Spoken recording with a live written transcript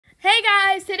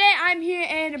guys, today I'm here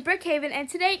in Brookhaven, and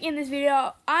today in this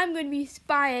video I'm going to be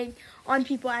spying on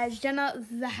people as Jenna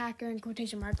the hacker in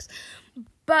quotation marks.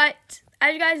 But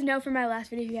as you guys know from my last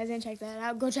video, if you guys didn't check that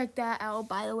out, go check that out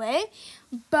by the way.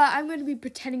 But I'm going to be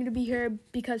pretending to be her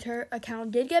because her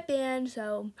account did get banned,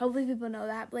 so hopefully people know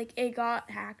that. Like, it got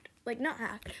hacked. Like, not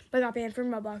hacked, but got banned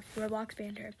from Roblox. Roblox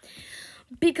banned her.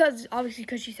 Obviously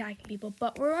because she's hacking people.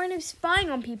 But we're going to be spying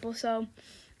on people, so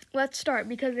let's start,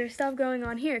 because there's stuff going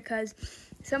on here, because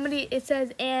it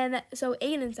says, and so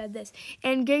Aiden said this,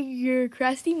 and get your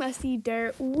crusty musty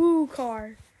dirt woo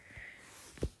car.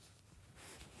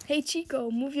 Hey Chico,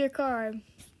 move your car.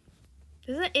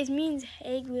 It means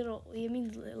hey little, it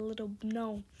means little,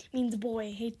 no, it means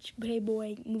boy. Hey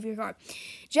boy, move your car.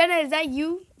 Jenna, is that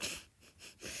you?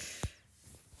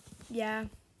 Yeah.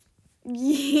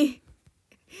 Yeah.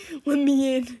 Let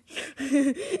me in.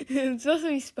 I'm supposed to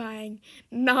be spying.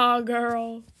 Nah,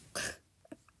 girl.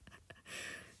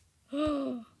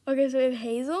 Okay, so we have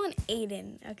Hazel and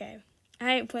Aiden. Okay.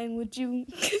 I ain't playing with you.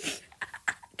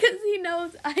 Because he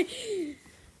knows I'm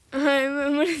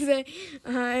going to say,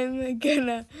 I'm going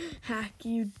to hack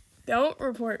you. Don't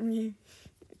report me.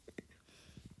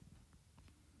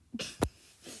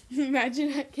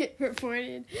 Imagine I get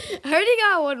reported. I already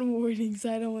got one warning,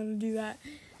 so I don't want to do that.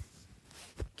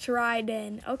 Tried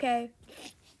in. Okay.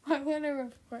 I want to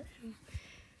report him.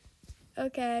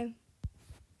 Okay.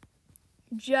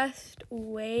 Just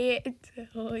wait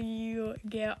till you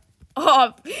get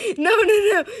off.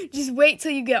 No. Just wait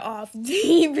till you get off.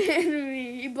 He banned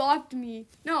me. He blocked me.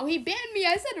 No, he banned me.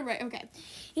 I said it right. Okay.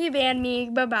 He banned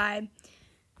me. Bye-bye.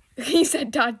 He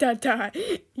said ...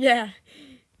 Yeah.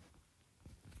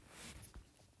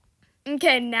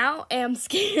 Okay, now I'm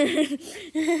scared.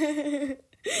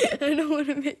 I don't want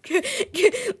to make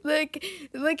look at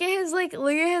his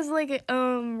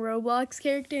Roblox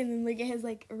character, and then look at his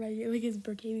his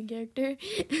Brookhaven character.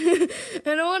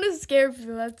 I don't want to scare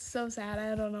people. That's so sad.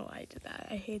 I don't know why I did that.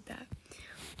 I hate that.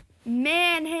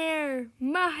 Man hair,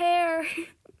 my hair.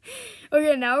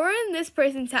 Okay, now we're in this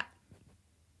person's house.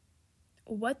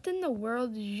 What in the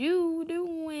world is you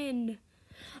doing?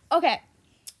 Okay.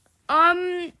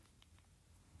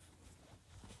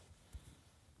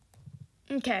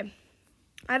 Okay,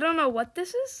 I don't know what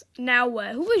this is. Now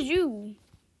what? Who is you?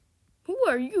 Who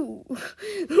are you?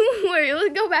 Who are you?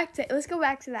 Let's go back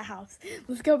to that house.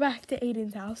 Let's go back to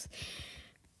Aiden's house.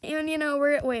 And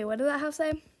wait, what did that house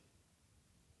say?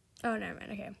 Oh, never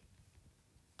mind. Okay.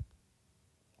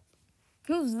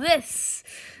 Who's this?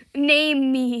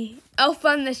 Name me. Elf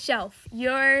on the shelf.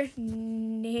 Your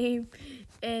name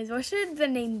is, what should the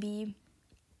name be?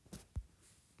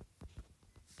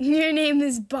 Your name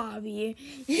is Bobby.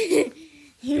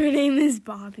 Your name is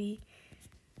Bobby.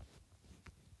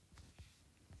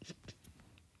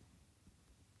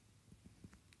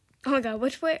 Oh my god,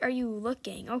 which way are you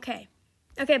looking? Okay.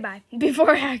 Okay, bye.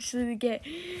 Before I actually get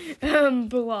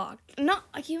blocked. No,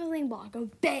 I keep saying blocked. Oh,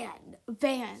 banned.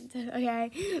 Banned.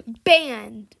 Okay?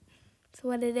 Banned. That's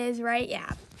what it is, right?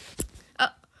 Yeah.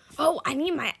 Oh, I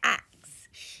need my axe.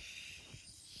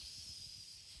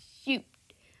 Shoot.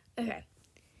 Okay.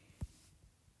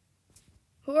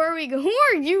 Who are we? Who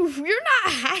are you? You're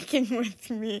not hacking with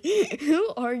me.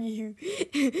 Who are you?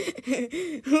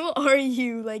 Who are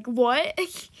you? Like, what?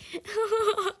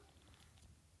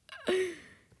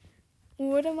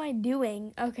 What am I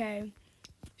doing? Okay.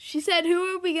 She said, who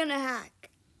are we gonna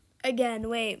hack? Again,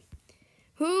 wait.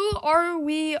 Who are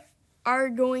we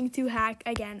going to hack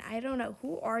again? I don't know.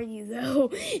 Who are you, though?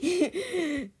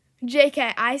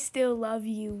 JK, I still love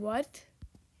you. What?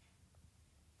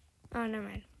 Oh, never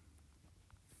mind.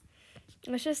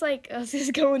 Let's just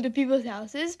go into people's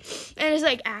houses and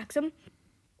just ask them.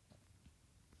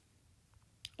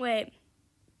 Wait.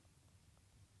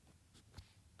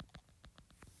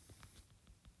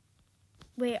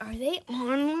 Wait, are they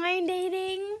online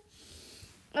dating?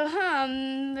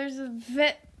 There's a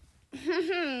bit.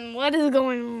 What is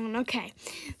going on? Okay.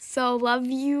 So, love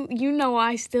you. You know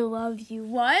I still love you.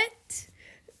 What?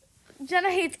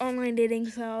 Jenna hates online dating,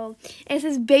 so it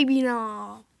says baby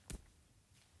nah.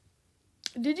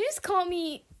 Did you just call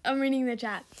me? I'm reading the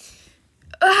chat.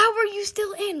 How are you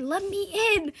still in? Let me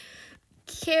in.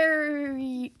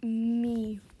 Carry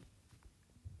me.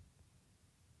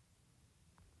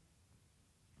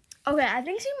 Okay, I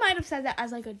think she might have said that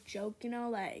as a joke,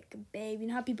 like, babe. You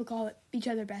know how people call each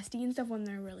other bestie and stuff when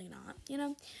they're really not,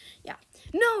 Yeah.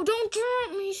 No, don't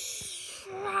drop me.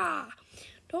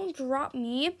 Don't drop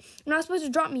me. You're not supposed to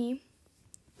drop me.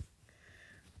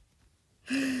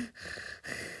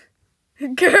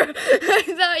 Girl, I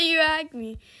thought you hacked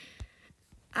me.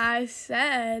 I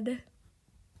said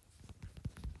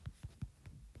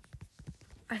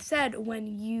I said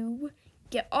when you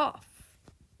get off.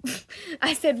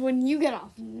 I said when you get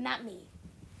off, not me.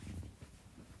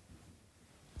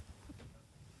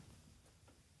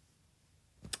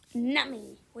 Not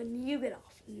me. When you get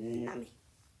off, not me.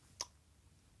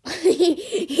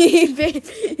 he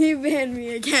banned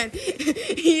me again.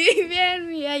 He banned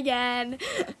me again.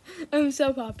 I'm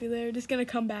so popular. Just gonna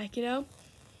come back, you know?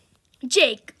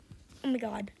 Jake. Oh my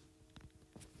god.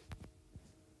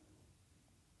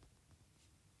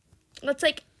 Let's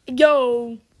like,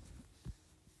 yo.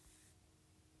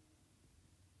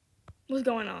 What's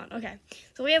going on? Okay.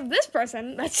 So we have this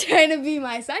person that's trying to be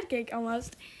my sidekick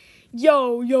almost.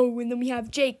 Yo, and then we have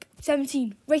Jake,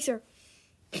 17, racer.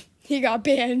 He got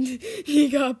banned. He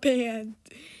got banned.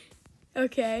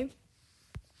 Okay.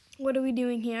 What are we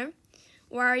doing here?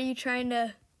 Why are you trying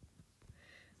to...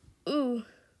 Ooh.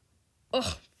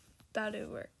 Oh, that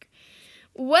didn't work.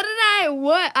 What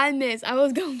I missed? I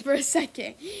was going for a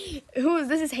second.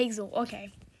 This is Hazel.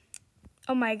 Okay.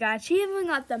 Oh my god, she even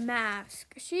got the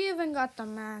mask.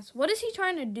 What is he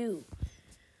trying to do?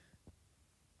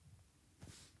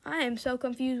 I am so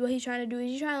confused what he's trying to do.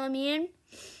 Is he trying to let me in?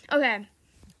 Okay.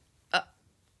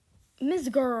 Miss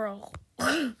Girl.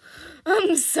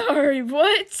 I'm sorry,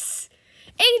 what?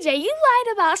 AJ, you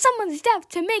lied about someone's death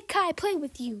to make Kai play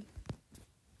with you.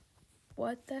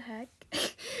 What the heck?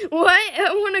 What?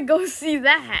 I want to go see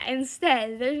that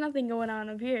instead. There's nothing going on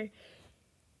up here.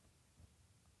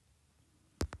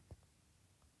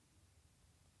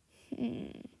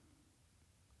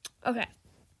 Okay.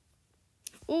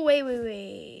 Oh,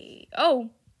 wait. Oh,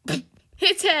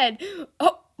 its head.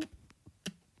 Oh,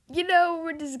 you know,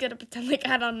 we're just gonna pretend like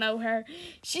I don't know her.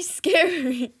 She's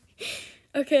scary.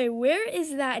 Okay, where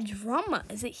is that drama?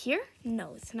 Is it here?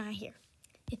 No, it's not here.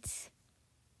 Is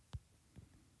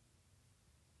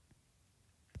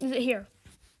it here?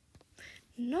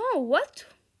 No, what?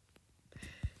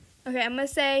 Okay, I'm gonna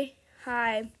say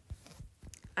hi.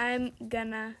 I'm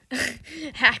gonna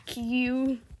hack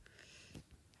you.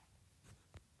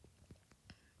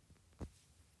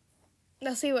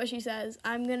 Let's see what she says.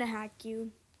 I'm gonna hack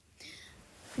you.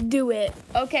 Do it.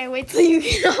 Okay, wait till you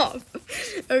get off.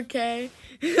 Okay.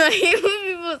 I hate when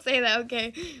people say that.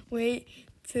 Okay, wait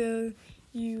till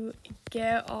you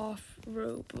get off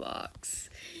Roblox.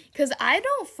 Because I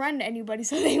don't friend anybody,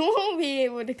 so they won't be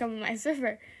able to come to my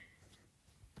server.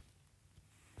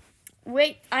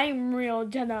 Wait, I'm real,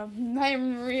 Jenna.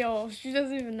 I'm real. She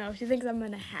doesn't even know. She thinks I'm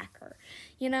gonna hack her.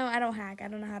 You know, I don't hack. I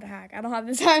don't know how to hack. I don't have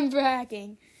the time for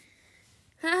hacking.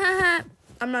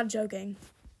 I'm not joking.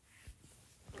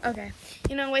 Okay.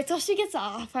 You know, wait till she gets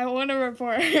off. I want to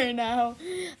report her now.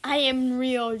 I am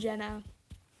real, Jenna.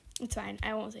 It's fine.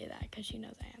 I won't say that because she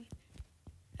knows I am.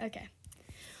 Okay.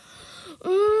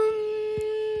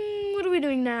 What are we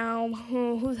doing now?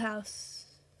 Whose house?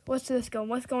 What's this going?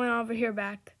 What's going on over here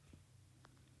back?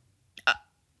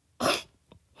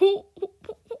 Who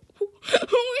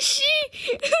is she?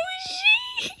 Who is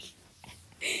she?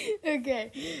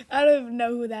 Okay, I don't even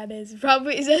know who that is.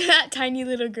 Probably is it that tiny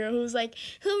little girl who's like,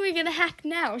 who are we gonna hack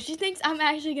now? She thinks I'm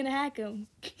actually gonna hack him.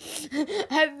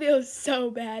 I feel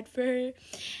so bad for her.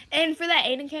 And for that,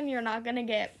 Aidenkin, you're not gonna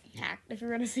get hacked. If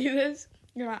you're gonna see this,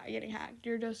 you're not getting hacked.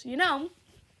 You're just, you know,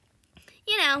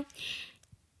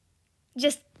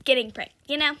 just getting pranked.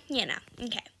 You know.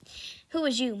 Okay. Who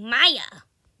is you, Maya?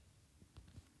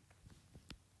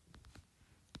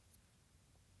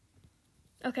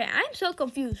 Okay, I'm so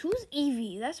confused. Who's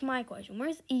Evie? That's my question.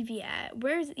 Where's Evie at?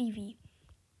 Where's Evie?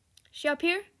 She up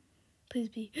here? Please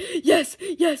be. Yes,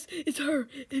 it's her.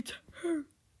 It's her.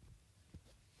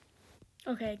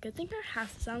 Okay, good thing her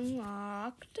house is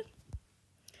unlocked.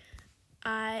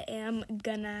 I am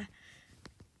gonna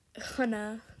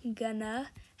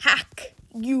hack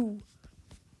you.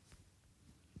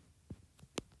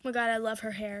 Oh my god, I love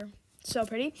her hair. So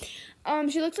pretty.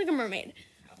 She looks like a mermaid.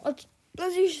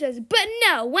 Let's see what she says. But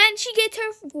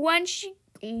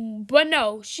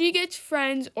no, she gets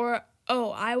friends or,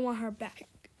 oh, I want her back.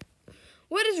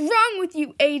 What is wrong with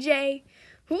you, AJ?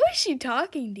 Who is she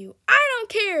talking to? I don't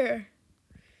care.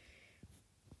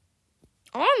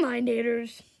 Online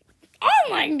daters.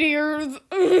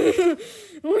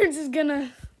 We're just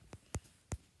gonna,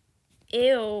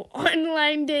 ew.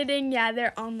 Online dating, yeah,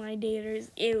 they're online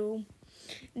daters. Ew.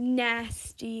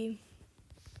 Nasty.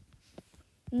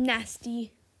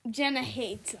 Jenna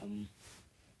hates them.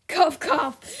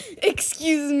 Cough.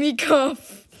 Excuse me,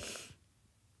 cough.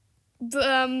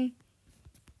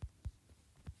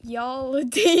 Y'all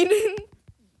dating?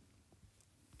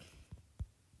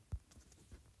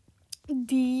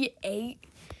 D8.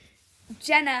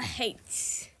 Jenna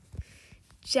hates.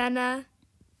 Jenna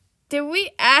Did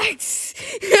we ask?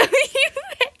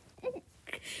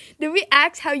 Did we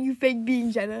ask how you fake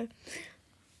being Jenna?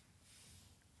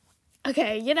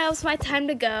 Okay, you know, it's my time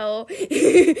to go.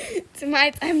 It's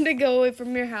my time to go away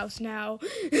from your house now.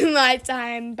 My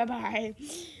time. Bye-bye.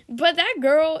 But that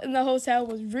girl in the hotel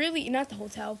was really, not the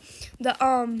hotel,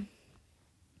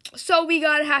 so we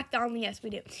got hacked on, yes we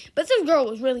do. But this girl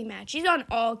was really mad. She's on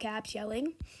all caps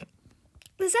yelling.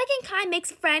 The second kind makes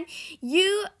a friend.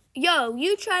 You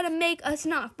try to make us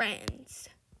not friends.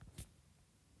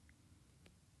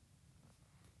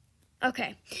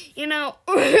 Okay, you know,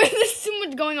 there's so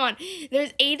much going on.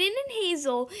 There's Aiden and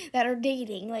Hazel that are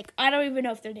dating. Like, I don't even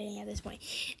know if they're dating at this point.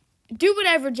 Do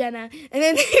whatever, Jenna. And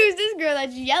then there's this girl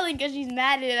that's yelling because she's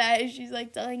mad at us. She's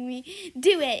like telling me,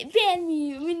 do it, ban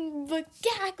me,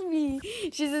 hack me.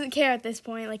 She doesn't care at this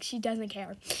point. Like, she doesn't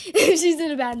care. She's in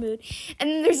a bad mood. And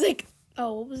then there's like,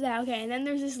 oh, what was that? Okay, and then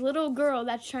there's this little girl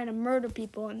that's trying to murder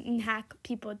people and hack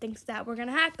people. Thinks that we're going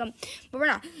to hack them, but we're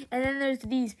not. And then there's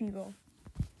these people.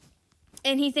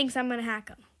 And he thinks I'm going to hack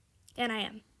him. And I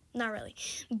am. Not really.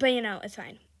 But, you know, it's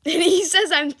fine. And he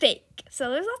says I'm fake. So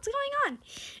there's lots going on.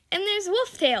 And there's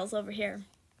wolf tails over here.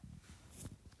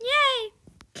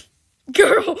 Yay!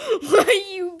 Girl, why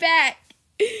are you back?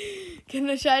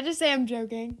 Should I just say I'm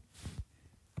joking?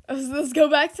 Let's go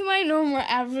back to my normal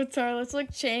avatar. Let's,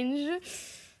 like, change.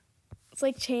 Let's,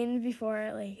 like, change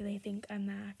before, like, they think I'm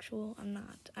the actual. I'm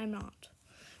not.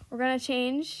 We're going to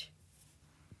change.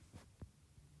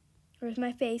 Where's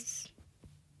my face?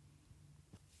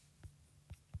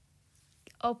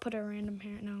 I'll put a random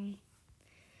hair. No.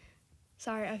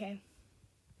 Sorry, okay.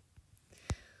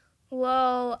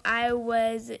 Lol, I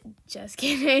was just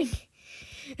kidding.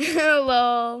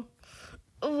 Lol,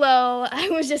 I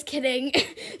was just kidding.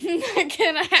 I'm not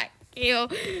gonna hack you.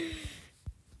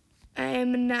 I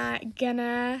am not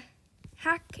gonna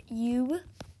hack you.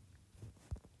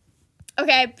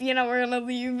 Okay, you know, we're gonna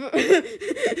leave.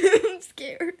 I'm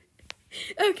scared.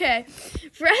 Okay,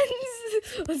 friends.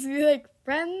 Let's be like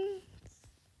friends.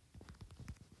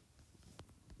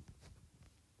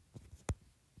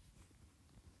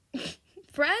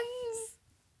 Friends?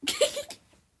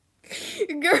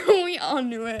 Girl, we all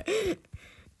knew it.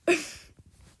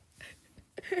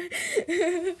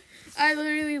 I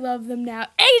literally love them now.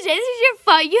 AJ, this is your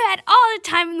fault. You had all the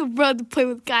time in the world to play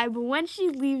with Guy, but when she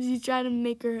leaves, you try to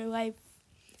make her life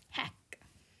heck.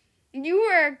 You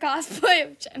were a cosplay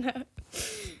of Jenna.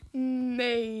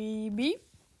 Maybe.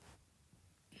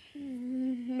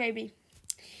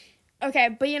 Okay,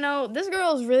 but you know, this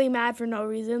girl is really mad for no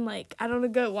reason. Like, I don't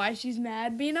know why she's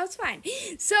mad, but you know, it's fine.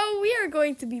 So, we are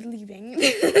going to be leaving.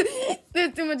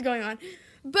 There's too much going on.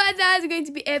 But that is going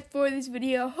to be it for this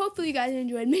video. Hopefully you guys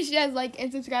enjoyed. Make sure you guys like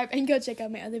and subscribe and go check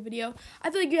out my other video. I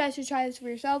feel like you guys should try this for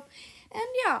yourself. And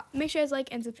yeah, make sure you guys like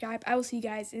and subscribe. I will see you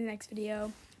guys in the next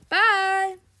video.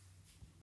 Bye!